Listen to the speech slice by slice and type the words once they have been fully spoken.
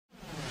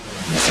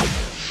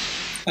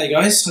Hey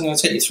guys, I'm going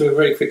to take you through a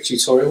very quick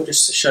tutorial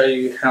just to show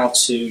you how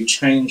to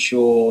change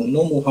your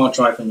normal hard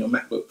drive on your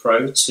MacBook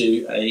Pro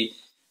to a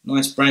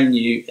nice brand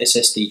new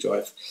SSD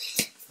drive.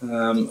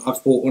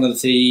 I've bought one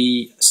of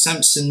the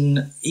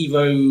Samsung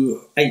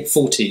EVO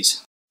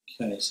 840s.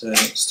 Okay, so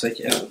let's take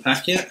it out of the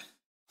packet.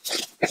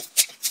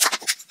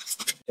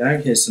 There we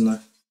go, here's the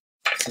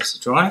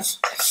drive.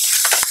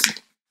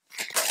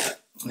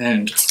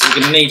 And we're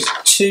going to need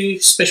two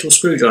special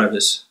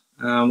screwdrivers,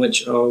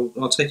 which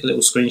I'll take a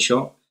little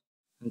screenshot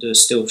and do a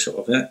still shot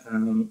of it.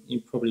 You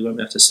probably won't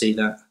be able to see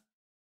that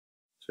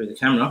through the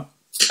camera.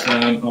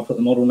 I'll put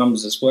the model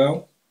numbers as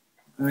well.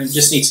 You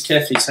just need to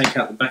carefully take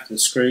out the back of the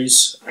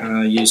screws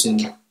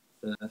using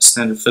the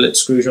standard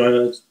Phillips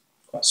screwdriver,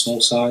 quite small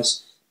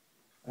size.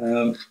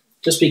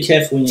 Just be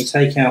careful when you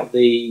take out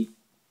the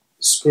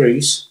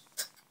screws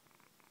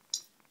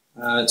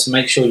to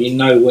make sure you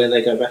know where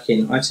they go back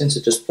in. I tend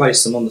to just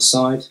place them on the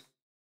side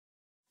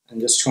and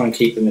just try and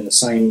keep them in the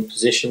same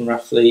position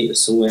roughly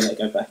as to where they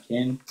go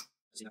baso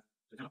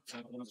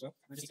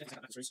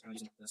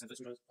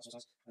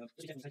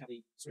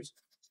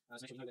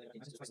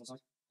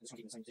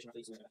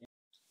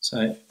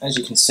as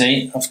you can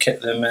see, I've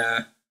kept them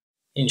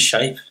in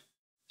shape,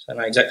 so I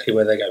know exactly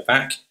where they go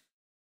back,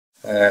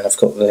 and I've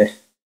got the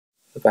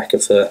back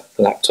of the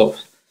laptop.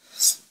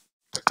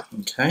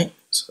 Okay,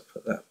 so I'll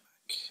put that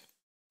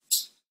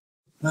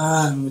back.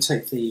 And we'll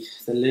take the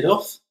lid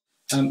off.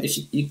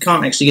 If you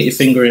can't actually get your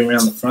finger in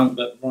around the front,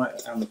 but right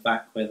around the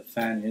back where the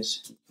fan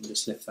is, you can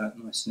just lift that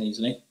nice and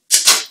easily.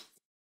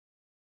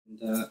 And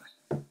there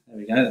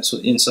we go, that's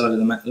what the inside of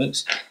the Mac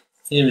looks.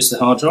 Here is the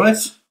hard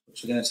drive,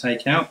 which we're going to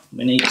take out.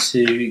 We need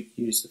to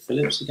use the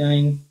Phillips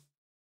again.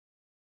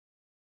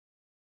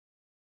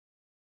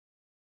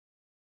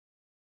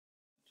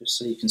 Just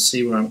so you can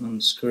see where I'm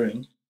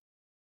unscrewing.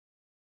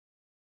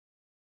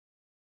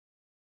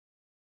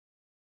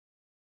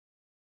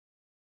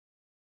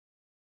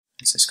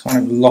 It's this kind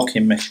of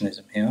lock-in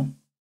mechanism here.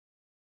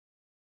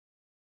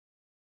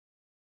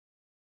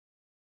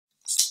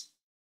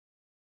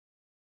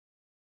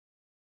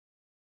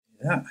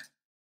 Yeah.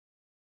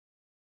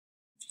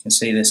 You can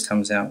see this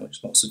comes out,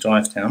 which locks the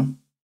drive down.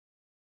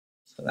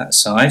 Put that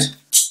aside.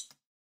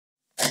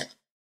 The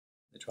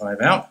drive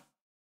out.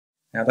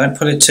 Now don't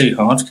pull it too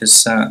hard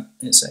because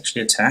it's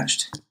actually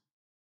attached.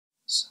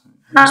 So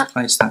just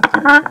place that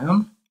back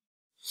down.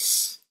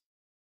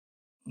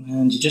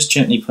 And you just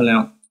gently pull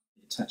out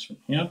the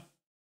attachment here.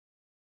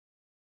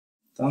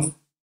 Done.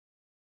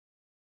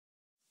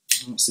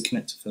 And that's the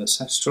connector for the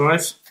SAS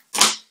drive.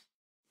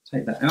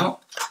 Take that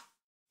out.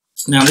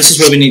 Now this is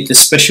where we need the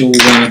special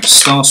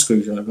star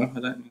screwdriver. I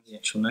don't know the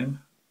actual name.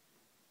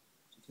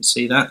 You can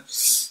see that.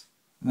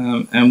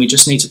 And we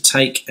just need to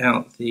take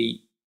out the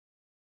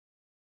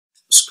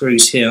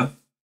screws here.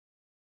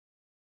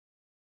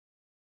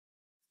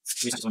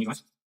 We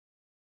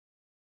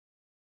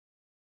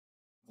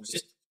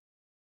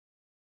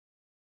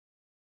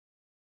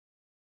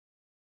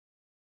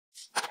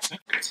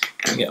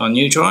get our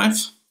new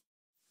drive.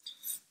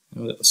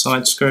 And we've got the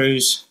side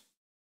screws.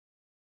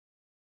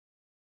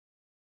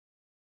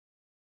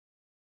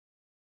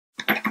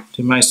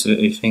 Do most of it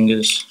with your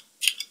fingers.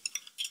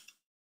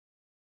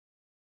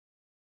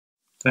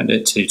 Don't do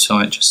it too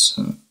tight, just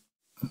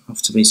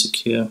enough to be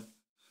secure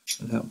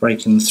without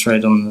breaking the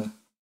thread on the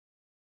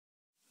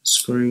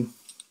screw.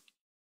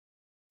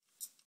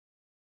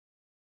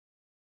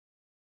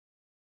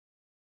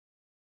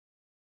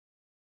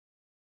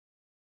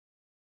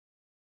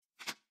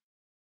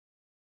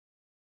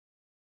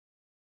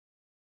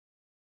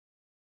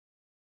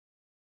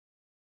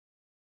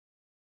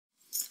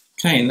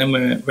 Okay, and then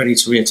we're ready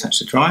to reattach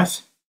the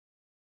drive.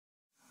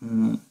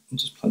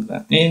 Just plug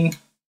that in.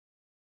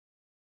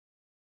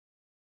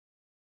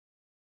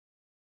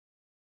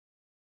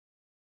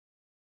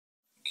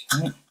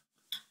 Okay.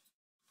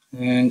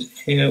 And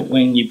here,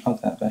 when you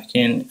plug that back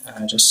in,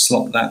 just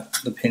slot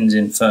the pins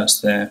in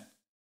first there,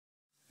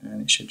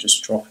 and it should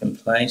just drop in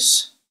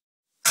place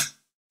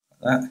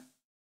like that.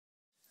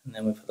 And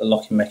then we put the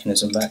locking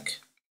mechanism back.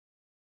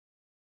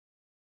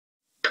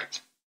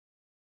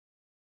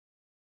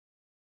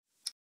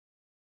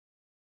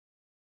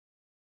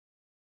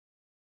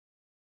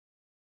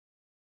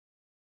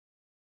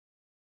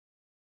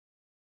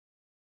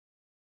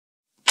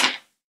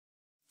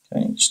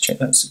 Okay, just check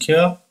that's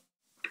secure.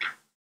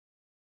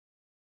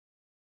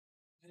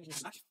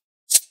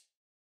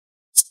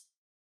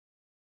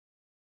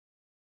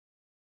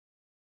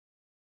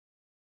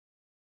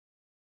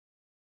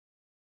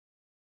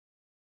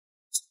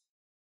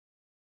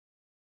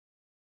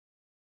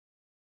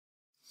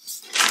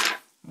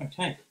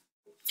 Okay,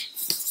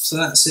 so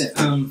that's it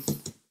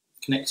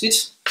connected.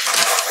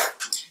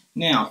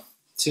 Now,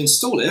 to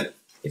install it,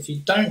 if you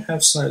don't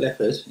have Snow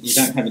Leopard and you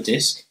don't have a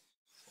disk,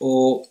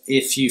 or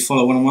if you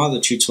follow one of my other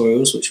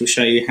tutorials which will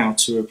show you how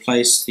to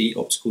replace the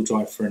optical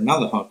drive for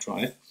another hard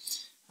drive,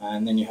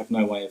 and then you have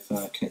no way of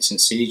connecting the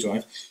CD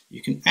drive,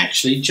 you can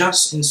actually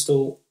just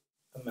install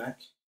a Mac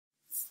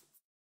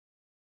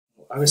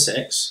or OS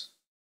X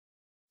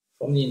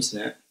from the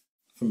internet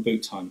from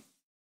boot time.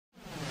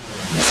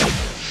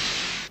 it.